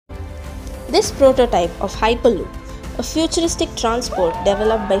This prototype of Hyperloop, a futuristic transport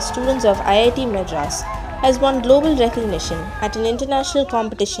developed by students of IIT Madras, has won global recognition at an international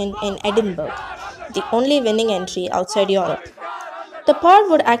competition in Edinburgh, the only winning entry outside Europe. The pod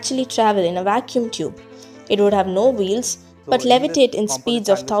would actually travel in a vacuum tube. It would have no wheels but levitate in speeds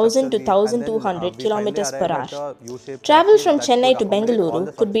of 1000 to 1200 km per hour. Travel from Chennai to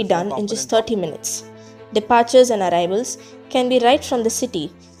Bengaluru could be done in just 30 minutes. Departures and arrivals can be right from the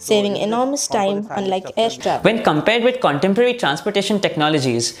city, saving enormous time unlike air travel. When compared with contemporary transportation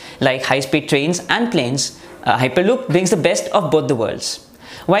technologies like high-speed trains and planes, Hyperloop brings the best of both the worlds.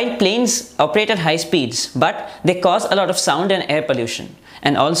 While planes operate at high speeds, but they cause a lot of sound and air pollution.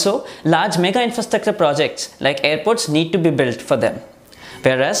 And also, large mega infrastructure projects like airports need to be built for them.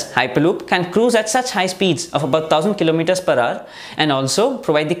 Whereas Hyperloop can cruise at such high speeds of about 1000 km per hour and also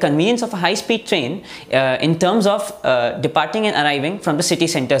provide the convenience of a high-speed train in terms of departing and arriving from the city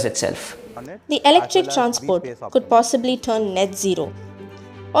centers itself. The electric transport could possibly turn net zero.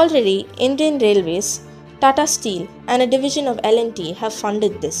 Already, Indian Railways, Tata Steel and a division of L&T have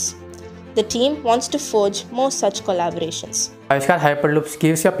funded this. The team wants to forge more such collaborations. Avishkar Hyperloop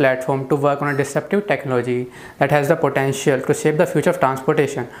gives you a platform to work on a disruptive technology that has the potential to shape the future of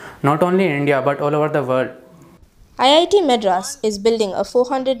transportation, not only in India but all over the world. IIT Madras is building a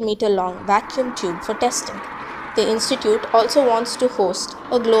 400-meter long vacuum tube for testing. The institute also wants to host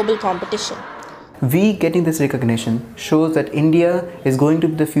a global competition. We getting this recognition shows that India is going to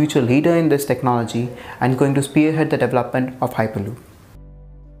be the future leader in this technology and going to spearhead the development of Hyperloop.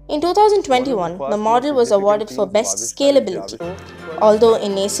 In 2021, the model was awarded for Best Scalability. Although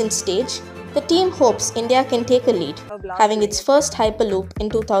in nascent stage, the team hopes India can take a lead, having its first Hyperloop in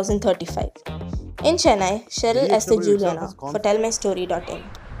 2035. In Chennai, Cheryl Esther Juliana for tellmystory.in.